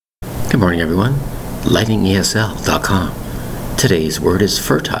Good morning, everyone. LightningESL.com. Today's word is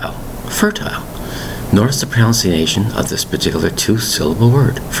fertile. Fertile. Notice the pronunciation of this particular two-syllable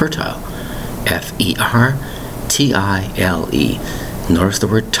word, fertile. F-E-R-T-I-L-E. Notice the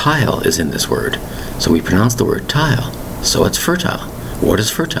word tile is in this word, so we pronounce the word tile. So it's fertile. What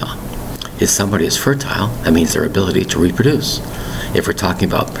is fertile? If somebody is fertile, that means their ability to reproduce. If we're talking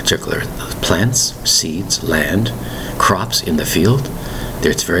about particular plants, seeds, land, crops in the field,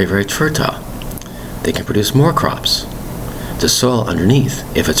 it's very, very fertile. They can produce more crops. The soil underneath,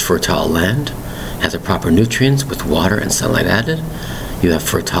 if it's fertile land, has the proper nutrients with water and sunlight added, you have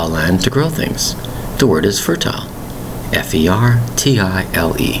fertile land to grow things. The word is fertile.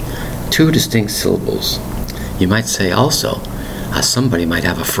 F-E-R-T-I-L-E. Two distinct syllables. You might say also, somebody might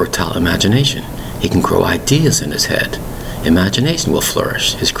have a fertile imagination. He can grow ideas in his head. Imagination will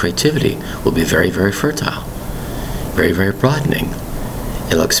flourish. His creativity will be very, very fertile. Very, very broadening.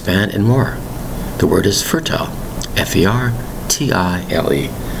 It'll expand and more. The word is fertile. F-E-R-T-I-L-E.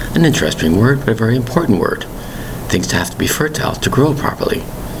 An interesting word, but a very important word. Things have to be fertile to grow properly.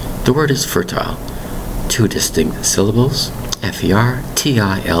 The word is fertile. Two distinct syllables.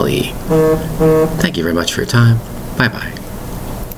 F-E-R-T-I-L-E. Thank you very much for your time. Bye-bye.